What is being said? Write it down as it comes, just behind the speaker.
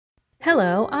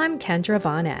Hello, I'm Kendra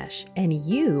Von Esch, and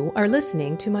you are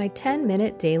listening to my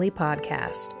 10-minute daily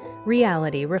podcast,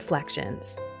 Reality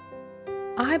Reflections.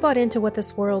 I bought into what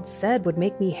this world said would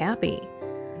make me happy.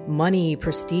 Money,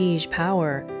 prestige,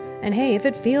 power. And hey, if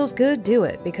it feels good, do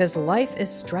it, because life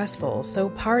is stressful, so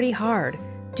party hard.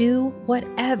 Do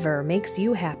whatever makes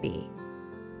you happy.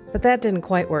 But that didn't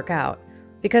quite work out,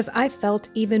 because I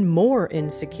felt even more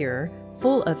insecure,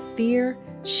 full of fear,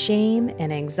 shame,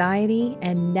 and anxiety,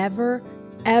 and never,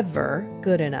 ever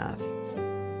good enough.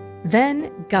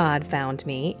 Then God found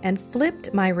me and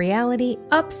flipped my reality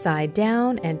upside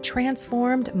down and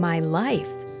transformed my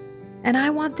life. And I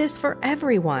want this for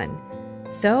everyone.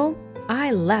 So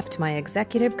I left my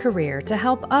executive career to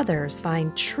help others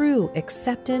find true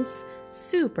acceptance,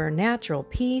 supernatural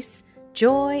peace,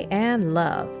 joy, and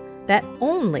love that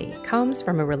only comes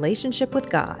from a relationship with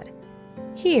God.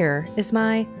 Here is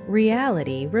my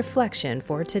reality reflection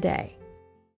for today.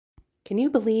 Can you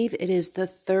believe it is the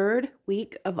third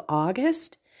week of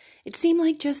August? It seemed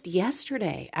like just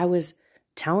yesterday I was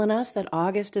telling us that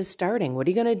August is starting. What are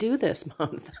you going to do this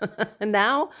month? And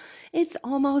now it's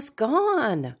almost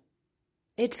gone.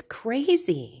 It's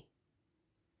crazy.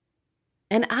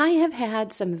 And I have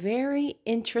had some very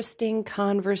interesting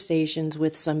conversations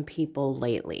with some people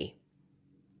lately.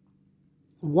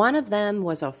 One of them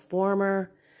was a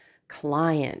former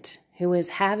client who is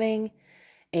having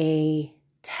a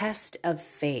test of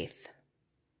faith,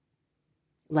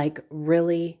 like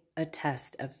really a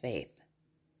test of faith,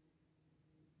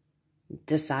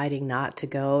 deciding not to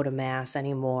go to Mass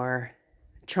anymore,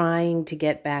 trying to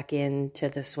get back into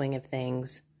the swing of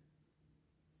things.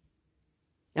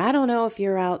 I don't know if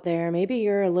you're out there. Maybe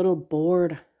you're a little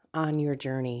bored on your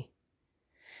journey.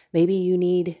 Maybe you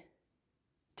need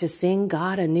to sing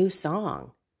God a new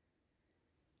song.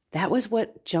 That was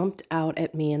what jumped out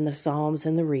at me in the Psalms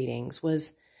and the readings,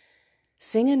 was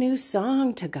sing a new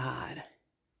song to God,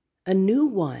 a new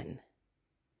one.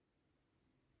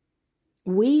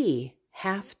 We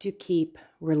have to keep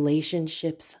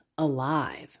relationships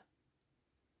alive,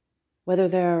 whether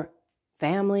they're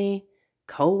family,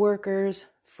 co-workers,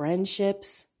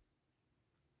 friendships.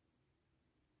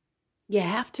 You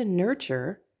have to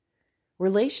nurture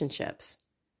relationships.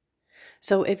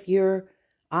 So if you're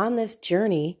on this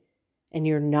journey and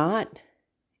you're not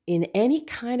in any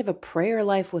kind of a prayer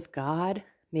life with God,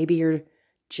 maybe you're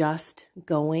just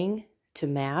going to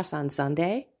Mass on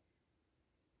Sunday,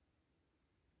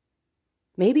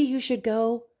 maybe you should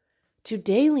go to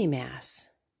daily Mass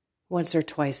once or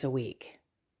twice a week.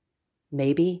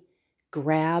 Maybe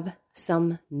grab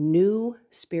some new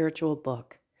spiritual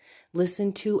book,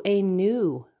 listen to a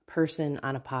new person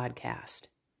on a podcast.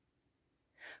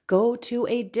 Go to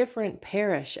a different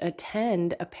parish,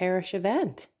 attend a parish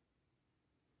event.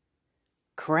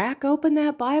 Crack open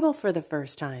that Bible for the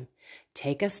first time.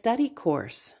 Take a study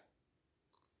course.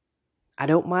 I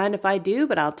don't mind if I do,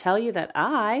 but I'll tell you that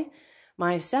I,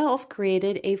 myself,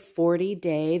 created a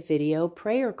 40-day video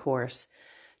prayer course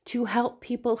to help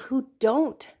people who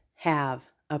don't have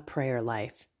a prayer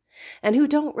life and who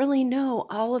don't really know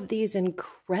all of these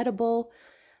incredible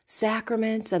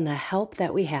sacraments and the help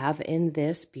that we have in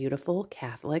this beautiful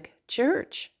Catholic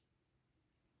Church.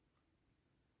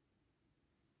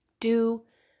 Do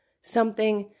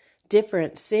something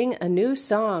different. Sing a new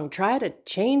song. Try to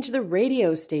change the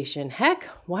radio station. Heck,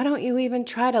 why don't you even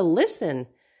try to listen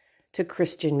to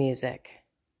Christian music?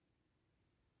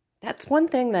 That's one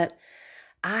thing that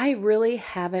I really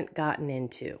haven't gotten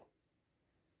into.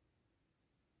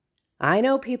 I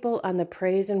know people on the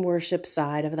praise and worship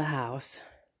side of the house,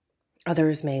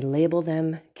 others may label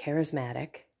them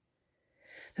charismatic,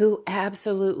 who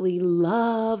absolutely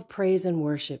love praise and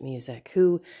worship music,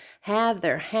 who have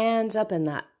their hands up in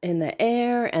the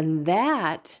air, and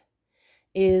that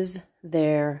is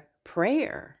their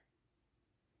prayer.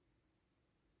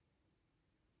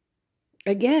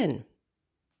 Again,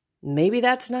 maybe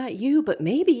that's not you, but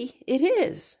maybe it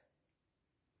is.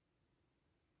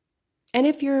 And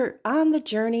if you're on the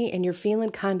journey and you're feeling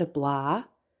kind of blah,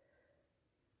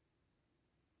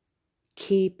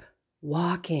 keep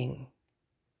walking.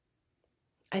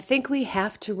 I think we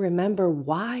have to remember,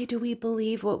 why do we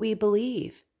believe what we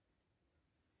believe?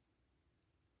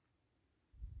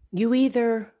 You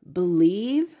either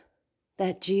believe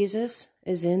that Jesus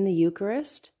is in the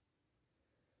Eucharist,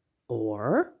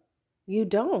 or you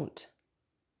don't.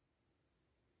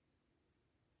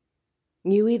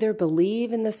 You either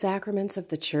believe in the sacraments of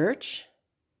the church,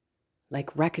 like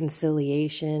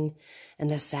reconciliation and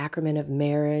the sacrament of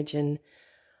marriage and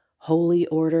holy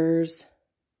orders,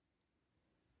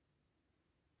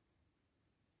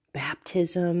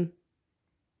 baptism,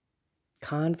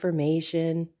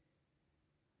 confirmation.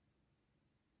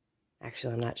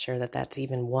 Actually, I'm not sure that that's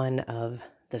even one of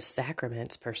the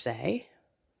sacraments per se,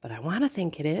 but I want to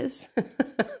think it is.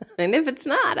 And if it's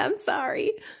not, I'm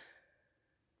sorry.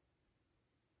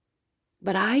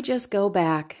 But I just go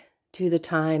back to the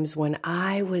times when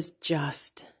I was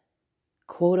just,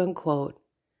 quote unquote,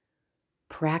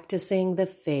 practicing the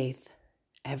faith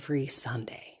every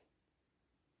Sunday.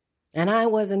 And I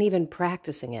wasn't even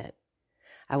practicing it.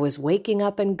 I was waking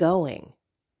up and going.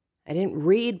 I didn't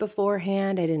read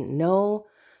beforehand. I didn't know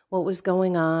what was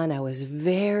going on. I was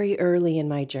very early in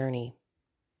my journey.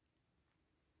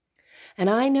 And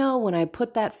I know when I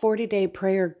put that 40-day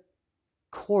prayer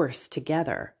course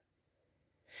together,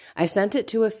 I sent it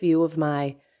to a few of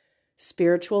my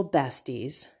spiritual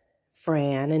besties,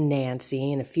 Fran and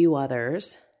Nancy and a few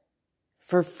others,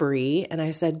 for free. And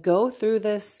I said, go through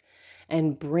this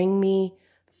and bring me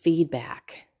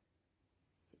feedback.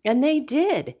 And they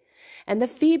did. And the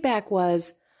feedback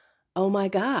was, oh my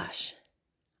gosh,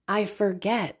 I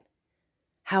forget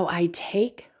how I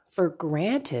take for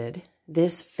granted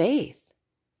this faith.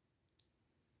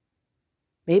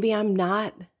 Maybe I'm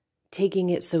not taking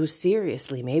it so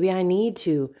seriously. Maybe I need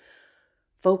to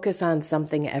focus on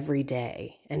something every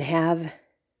day and have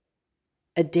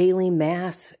a daily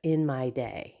mass in my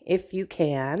day, if you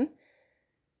can.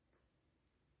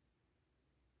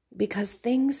 Because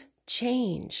things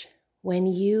change when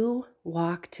you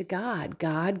walk to God.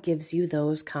 God gives you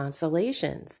those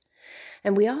consolations.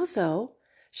 And we also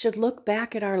should look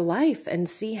back at our life and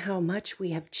see how much we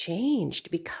have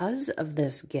changed because of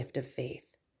this gift of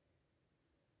faith.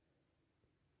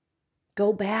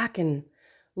 Go back and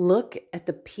look at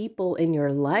the people in your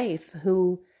life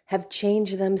who have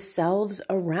changed themselves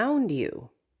around you.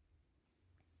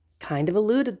 Kind of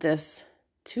alluded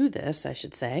to this, I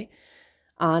should say,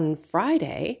 on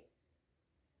Friday.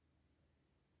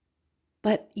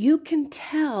 But you can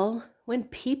tell when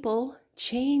people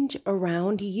change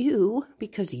around you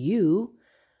because you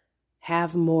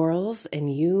have morals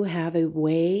and you have a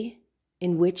way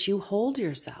in which you hold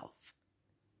yourself.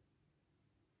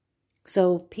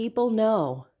 So people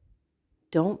know,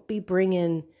 don't be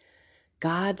bringing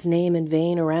God's name in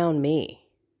vain around me.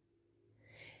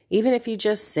 Even if you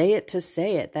just say it to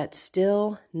say it, that's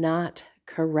still not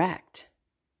correct.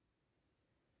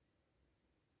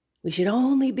 We should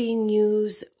only be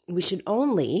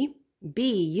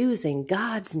using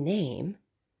God's name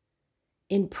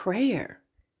in prayer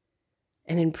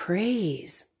and in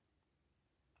praise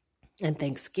and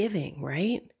thanksgiving,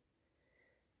 right?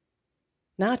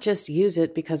 Not just use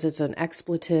it because it's an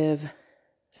expletive,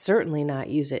 certainly not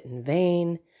use it in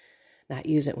vain, not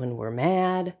use it when we're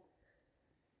mad.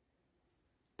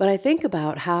 But I think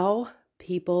about how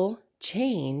people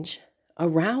change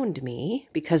around me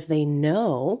because they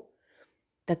know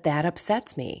that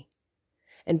upsets me.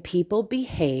 And people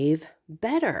behave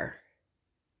better.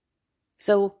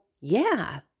 So,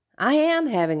 yeah, I am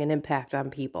having an impact on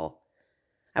people.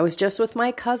 I was just with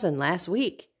my cousin last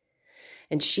week,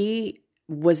 and she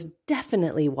was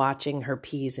definitely watching her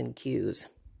P's and Q's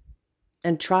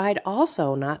and tried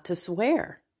also not to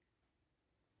swear.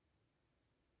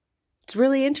 It's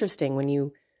really interesting when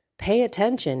you pay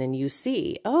attention and you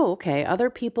see, oh, okay, other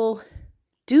people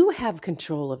do have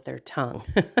control of their tongue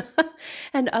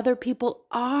and other people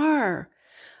are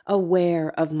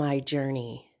aware of my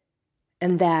journey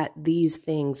and that these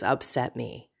things upset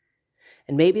me.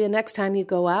 And maybe the next time you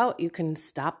go out, you can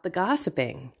stop the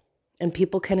gossiping and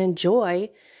people can enjoy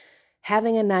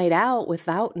having a night out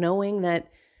without knowing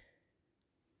that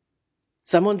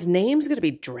someone's name's going to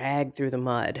be dragged through the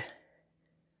mud.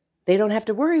 They don't have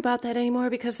to worry about that anymore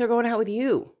because they're going out with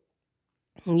you.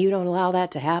 And you don't allow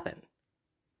that to happen.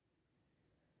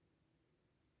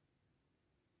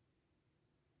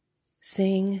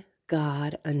 Sing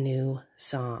God a new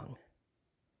song.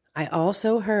 I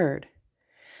also heard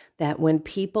that when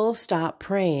people stop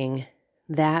praying,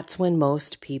 that's when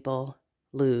most people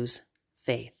lose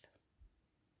faith.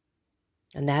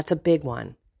 And that's a big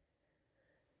one.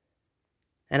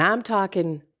 And I'm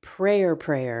talking prayer,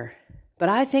 but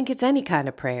I think it's any kind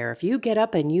of prayer. If you get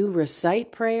up and you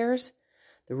recite prayers,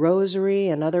 the rosary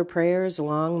and other prayers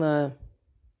along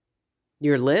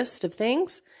your list of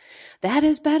things, that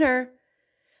is better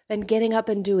than getting up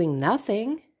and doing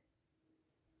nothing.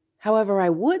 However, I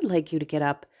would like you to get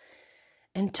up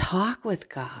and talk with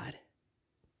God.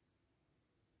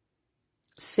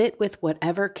 Sit with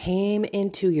whatever came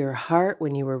into your heart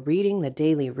when you were reading the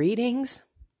daily readings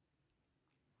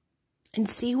and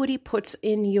see what he puts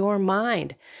in your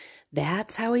mind.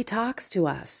 That's how he talks to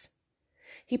us.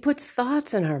 He puts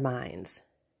thoughts in our minds.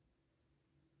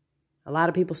 A lot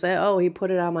of people say, oh, he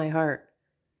put it on my heart.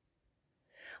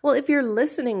 Well, if you're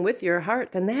listening with your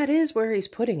heart, then that is where he's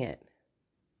putting it.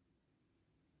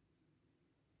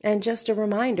 And just a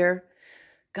reminder,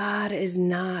 God is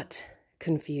not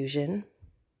confusion.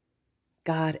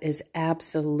 God is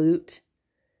absolute,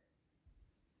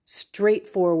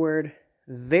 straightforward,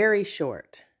 very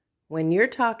short. When you're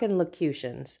talking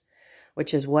locutions,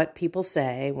 which is what people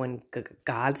say when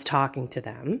God's talking to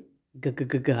them,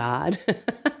 God,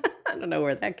 I don't know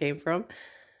where that came from.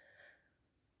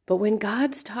 But when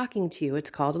God's talking to you, it's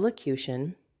called a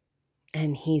locution,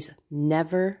 and he's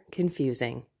never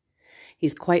confusing.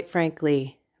 He's quite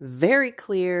frankly very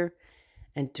clear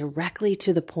and directly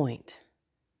to the point.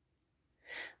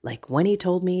 Like when he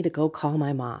told me to go call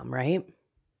my mom, right?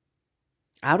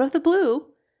 Out of the blue,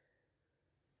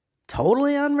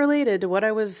 totally unrelated to what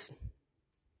I was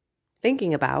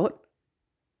thinking about.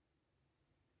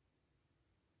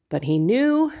 But he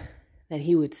knew that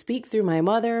he would speak through my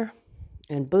mother,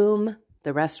 and boom,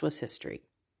 the rest was history.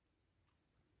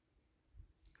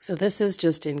 So this is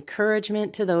just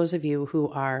encouragement to those of you who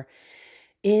are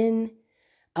in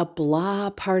a blah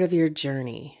part of your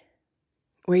journey,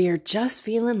 where you're just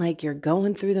feeling like you're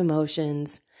going through the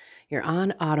motions, you're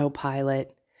on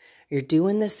autopilot, you're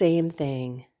doing the same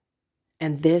thing,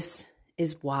 and this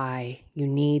is why you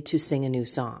need to sing a new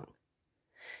song.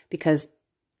 Because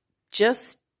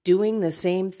just doing the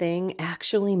same thing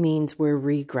actually means we're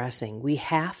regressing. We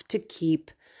have to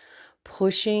keep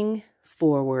pushing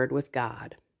forward with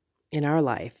God in our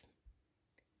life.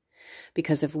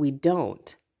 Because if we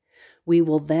don't, we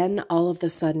will then all of a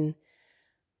sudden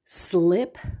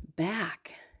slip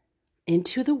back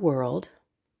into the world,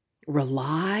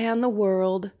 rely on the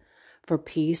world for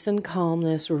peace and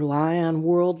calmness, rely on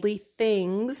worldly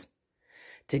things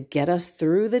to get us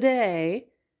through the day,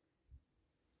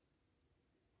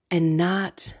 and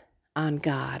not on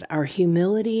God. Our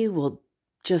humility will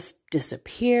just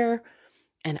disappear,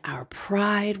 and our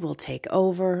pride will take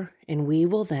over, and we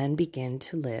will then begin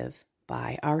to live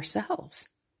by ourselves.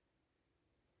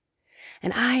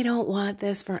 And I don't want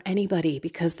this for anybody,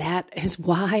 because that is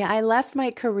why I left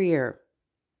my career,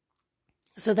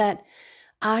 so that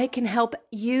I can help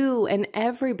you and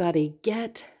everybody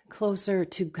get closer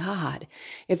to God.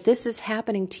 If this is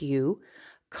happening to you,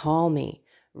 call me.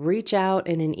 Reach out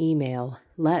in an email.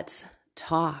 Let's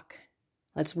talk.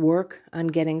 Let's work on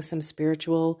getting some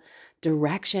spiritual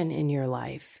direction in your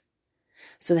life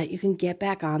so that you can get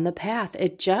back on the path.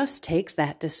 It just takes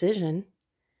that decision.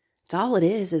 It's all it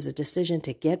is a decision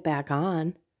to get back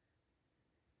on.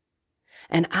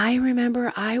 And I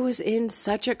remember I was in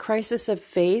such a crisis of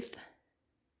faith,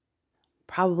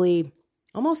 probably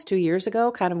almost 2 years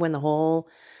ago, kind of when the whole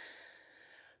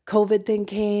COVID thing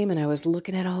came, and I was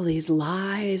looking at all these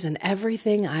lies and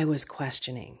everything I was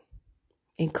questioning,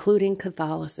 including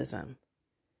Catholicism.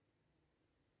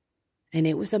 And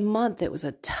it was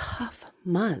a tough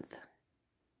month.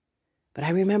 But I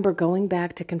remember going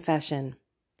back to confession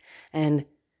and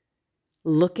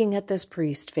looking at this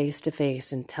priest face to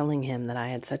face and telling him that I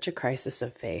had such a crisis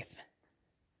of faith,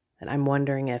 that I'm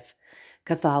wondering if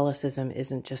Catholicism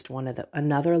isn't just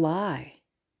another lie.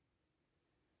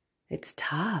 It's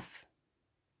tough.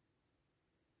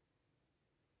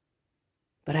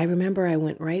 But I remember I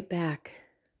went right back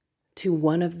to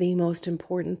one of the most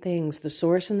important things, the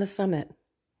source and the summit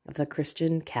of the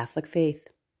Christian Catholic faith,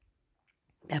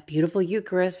 that beautiful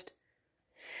Eucharist.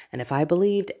 And if I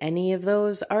believed any of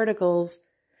those articles,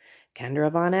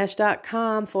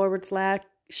 KendraVonEsch.com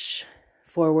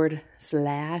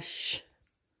 //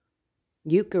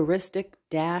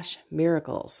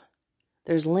 Eucharistic-miracles.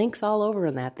 There's links all over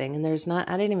in that thing, and I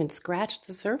didn't even scratch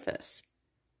the surface.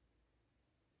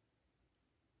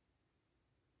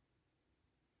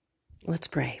 Let's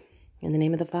pray. In the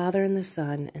name of the Father, and the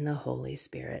Son, and the Holy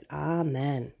Spirit.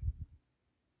 Amen.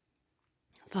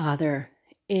 Father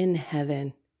in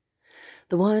heaven,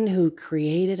 the one who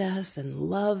created us and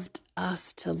loved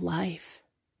us to life,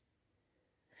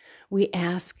 we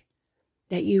ask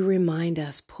that you remind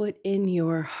us, put in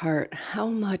your heart how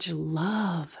much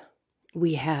love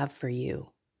we have for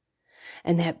you.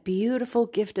 And that beautiful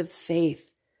gift of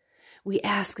faith, we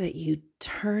ask that you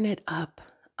turn it up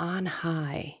on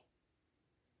high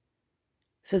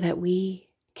so that we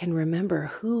can remember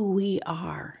who we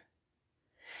are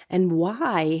and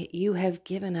why you have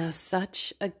given us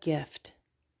such a gift.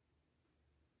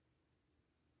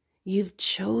 You've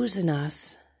chosen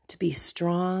us to be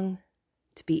strong,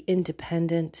 to be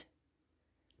independent,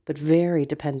 but very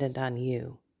dependent on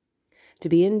you, to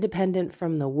be independent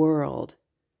from the world,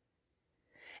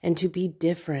 and to be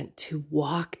different, to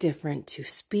walk different, to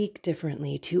speak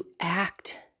differently, to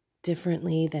act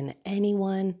differently than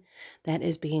anyone that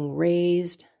is being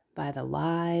raised by the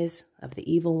lies of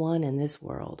the evil one in this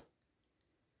world.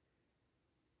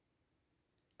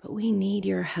 But we need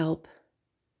your help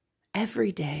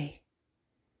every day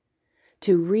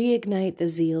to reignite the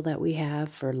zeal that we have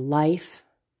for life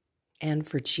and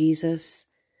for Jesus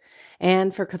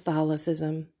and for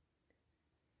Catholicism,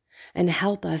 and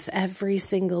help us every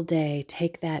single day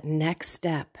take that next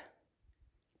step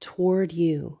toward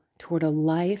you, toward a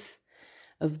life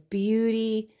of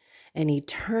beauty and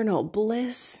eternal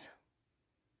bliss.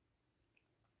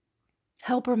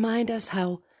 Help remind us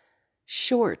how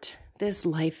short this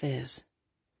life is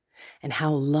and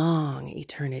how long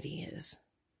eternity is.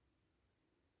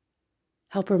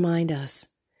 Help remind us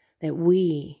that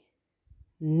we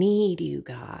need you,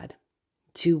 God,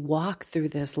 to walk through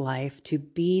this life, to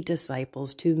be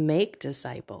disciples, to make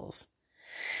disciples,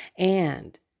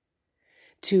 and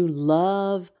to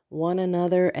love one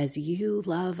another as you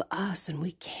love us, and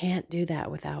we can't do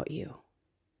that without you.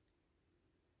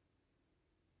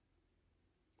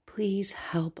 Please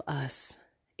help us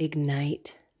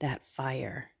ignite that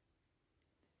fire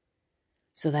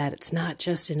so that it's not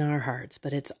just in our hearts,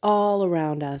 but it's all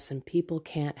around us, and people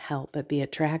can't help but be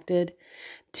attracted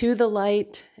to the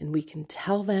light, and we can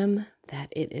tell them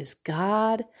that it is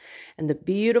God and the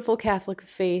beautiful Catholic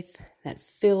faith that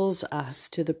fills us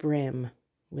to the brim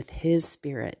with His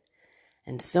Spirit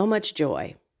and so much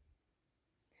joy.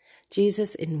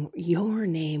 Jesus, in your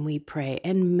name we pray,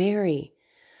 and Mary,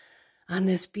 on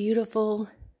this beautiful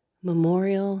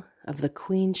memorial of the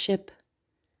queenship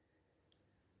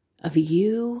of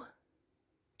you,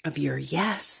 of your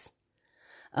yes,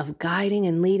 of guiding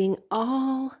and leading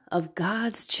all of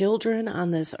God's children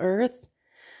on this earth,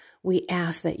 we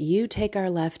ask that you take our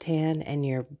left hand and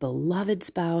your beloved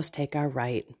spouse take our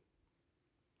right.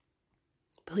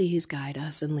 Please guide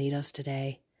us and lead us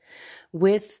today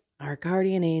with our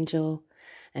guardian angel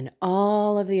and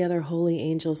all of the other holy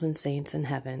angels and saints in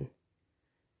heaven.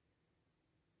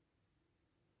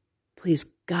 Please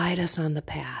guide us on the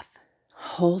path.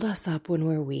 Hold us up when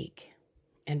we're weak,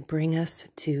 and bring us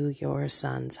to your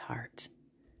Son's heart.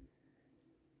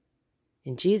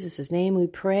 In Jesus' name we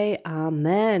pray,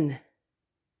 amen.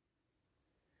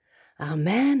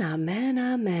 Amen, amen,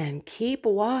 amen. Keep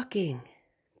walking.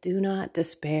 Do not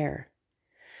despair.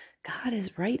 God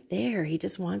is right there. He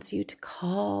just wants you to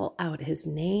call out His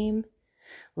name.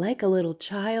 Like a little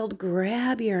child,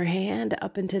 grab your hand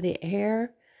up into the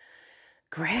air.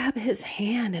 Grab His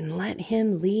hand and let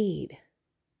Him lead.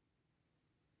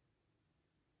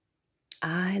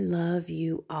 I love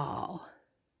you all.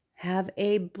 Have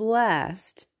a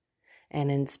blessed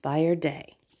and inspired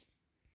day.